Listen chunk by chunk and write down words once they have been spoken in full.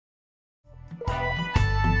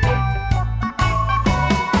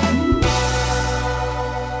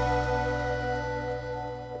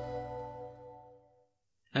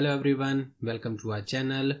Hello everyone, welcome to our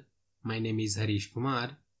channel. My name is Harish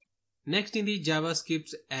Kumar. Next in the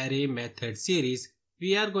JavaScript's array method series,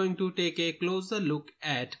 we are going to take a closer look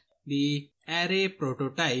at the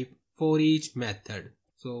array.prototype for each method.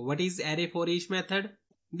 So what is array for each method?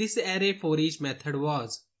 This array for each method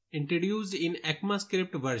was introduced in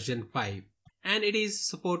ECMAScript version 5 and it is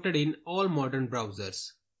supported in all modern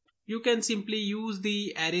browsers. You can simply use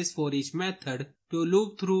the arrays for each method to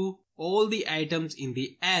loop through all the items in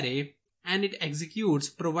the array and it executes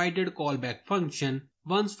provided callback function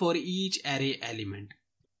once for each array element.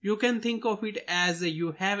 You can think of it as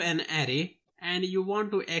you have an array and you want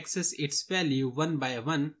to access its value one by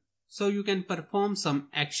one so you can perform some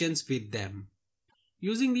actions with them.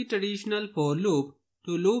 Using the traditional for loop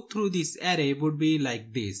to loop through this array would be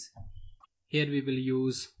like this. Here we will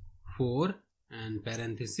use for and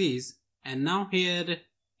parentheses, and now here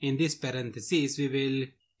in this parentheses we will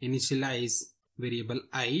initialize variable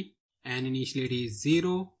I and initially it is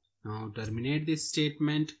 0. Now terminate this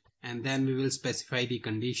statement and then we will specify the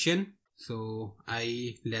condition. So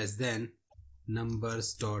I less than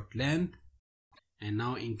numbers dot length and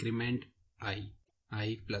now increment I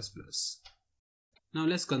plus plus. Now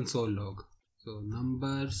let's console log. So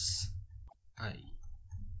numbers I,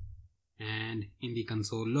 and in the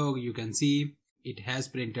console log you can see it has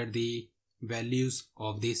printed the values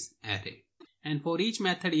of this array. And for each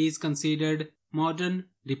method is considered modern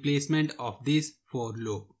replacement of this for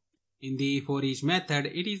loop. In the for each method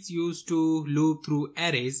it is used to loop through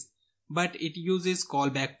arrays, but it uses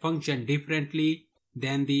callback function differently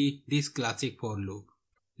than this classic for loop.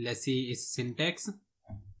 Let's see its syntax.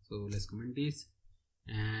 So let's comment this,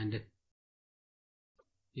 and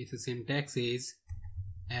its syntax is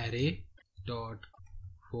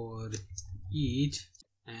array.forEach,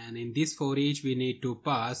 and in this for each we need to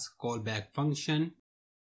pass callback function,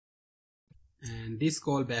 and this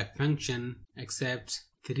callback function accepts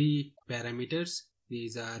three parameters.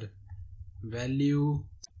 These are value,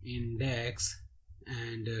 index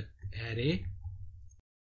and array,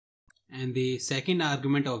 and the second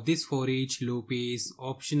argument of this for each loop is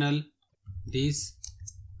optional, this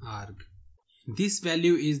arg. This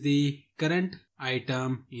value is the current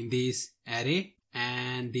item in this array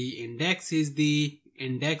and the index is the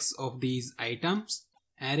index of these items.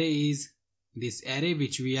 Array is this array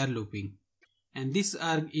which we are looping, and this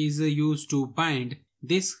arg is used to bind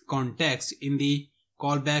this context in the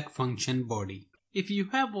callback function body. If you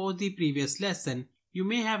have watched the previous lesson, you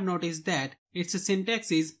may have noticed that its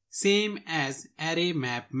syntax is same as array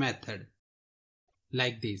map method.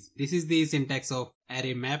 Like this. This is the syntax of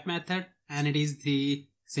array map method and it is the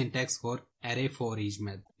syntax for array for each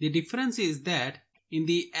method. The difference is that in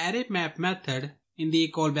the array map method, in the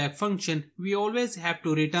callback function, we always have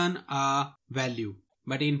to return a value.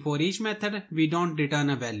 But in for each method, we don't return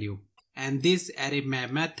a value. And this array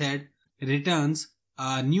map method returns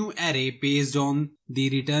a new array based on the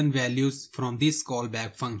return values from this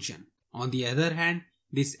callback function. On the other hand,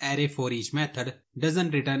 this array for each method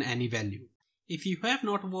doesn't return any value. If you have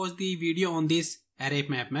not watched the video on this array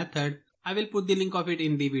map method, I will put the link of it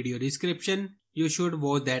in the video description. You should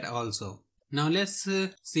watch that also. Now let's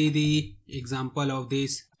see the example of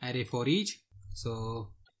this array for each.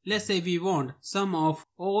 So let's say we want sum of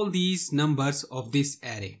all these numbers of this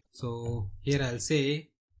array. So here I'll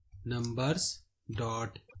say numbers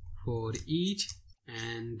dot for each,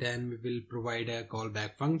 and then we will provide a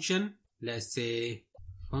callback function. Let's say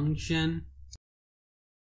function,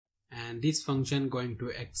 and this function going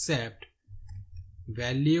to accept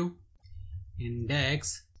value,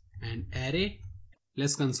 index and array.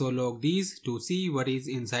 Let's console log these to see what is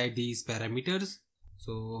inside these parameters.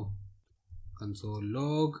 So console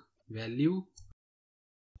log value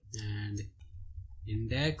and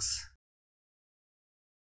index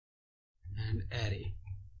and array.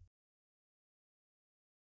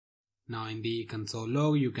 Now in the console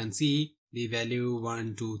log you can see the value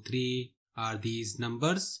 1, 2, 3 are these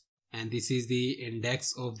numbers, and this is the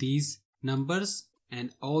index of these numbers,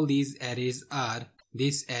 and all these arrays are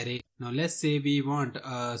this array. Now let's say we want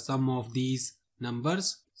a sum of these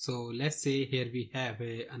numbers. So let's say here we have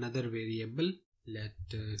another variable. Let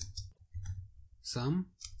sum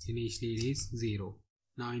initially is 0.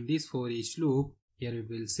 Now in this for each loop, here we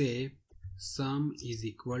will say sum is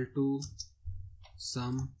equal to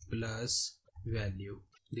sum plus value,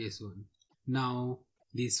 this one. Now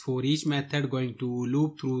this for each method going to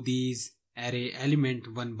loop through these array element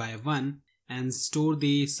one by one and store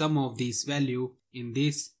the sum of this value in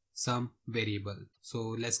this sum variable.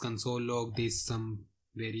 So let's console log this sum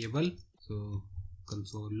variable. So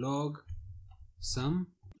console log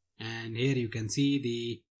sum, and here you can see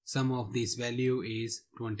the sum of this value is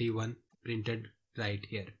 21 printed right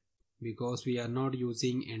here. Because we are not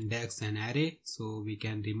using index and array, so we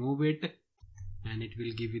can remove it and it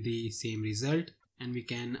will give you the same result. And we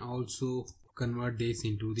can also convert this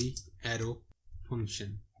into the arrow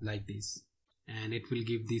function like this, and it will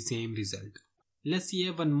give the same result. Let's see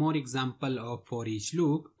one more example of for each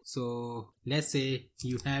loop. So let's say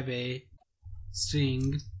you have a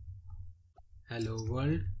string hello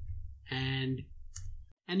world and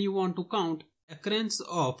you want to count occurrence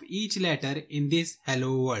of each letter in this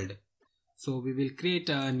hello world. So we will create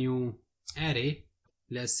a new array.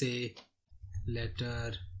 Let's say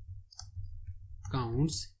letter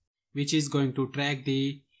counts, which is going to track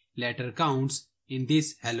the letter counts in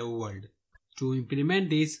this hello world. To implement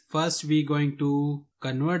this, first we going to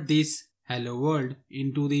convert this hello world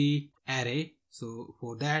into the array. So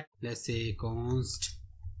for that, let's say const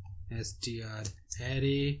str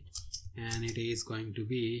array, and it is going to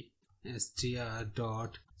be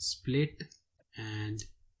str.split, and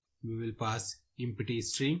we will pass empty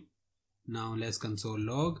string. Now let's console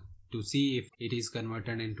log to see if it is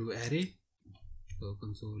converted into array. So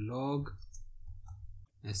console log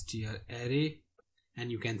str array, and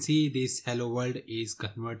you can see this hello world is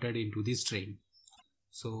converted into the string.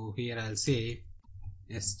 So here I'll say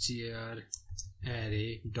str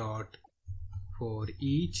array dot for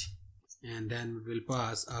each, and then we will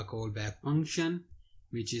pass a callback function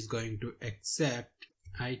which is going to accept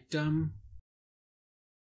item.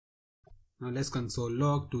 Now let's console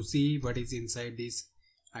log to see what is inside this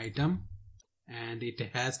item, and it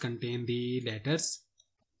has contained the letters.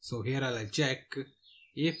 So here I'll check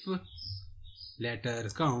if letter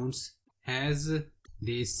counts has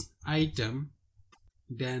this item,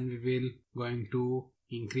 then we will going to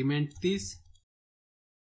increment this,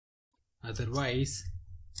 otherwise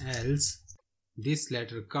else this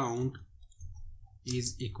letter count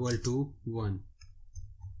is equal to 1.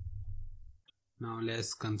 Now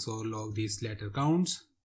let's console log these letter counts.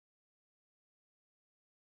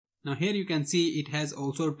 Now here you can see it has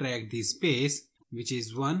also tracked the space, which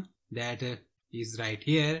is 1, that is right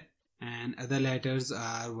here, and other letters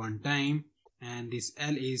are 1 time, and this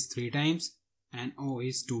L is 3 times and O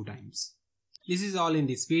is 2 times. This is all in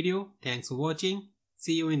this video. Thanks for watching.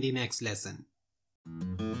 See you in the next lesson.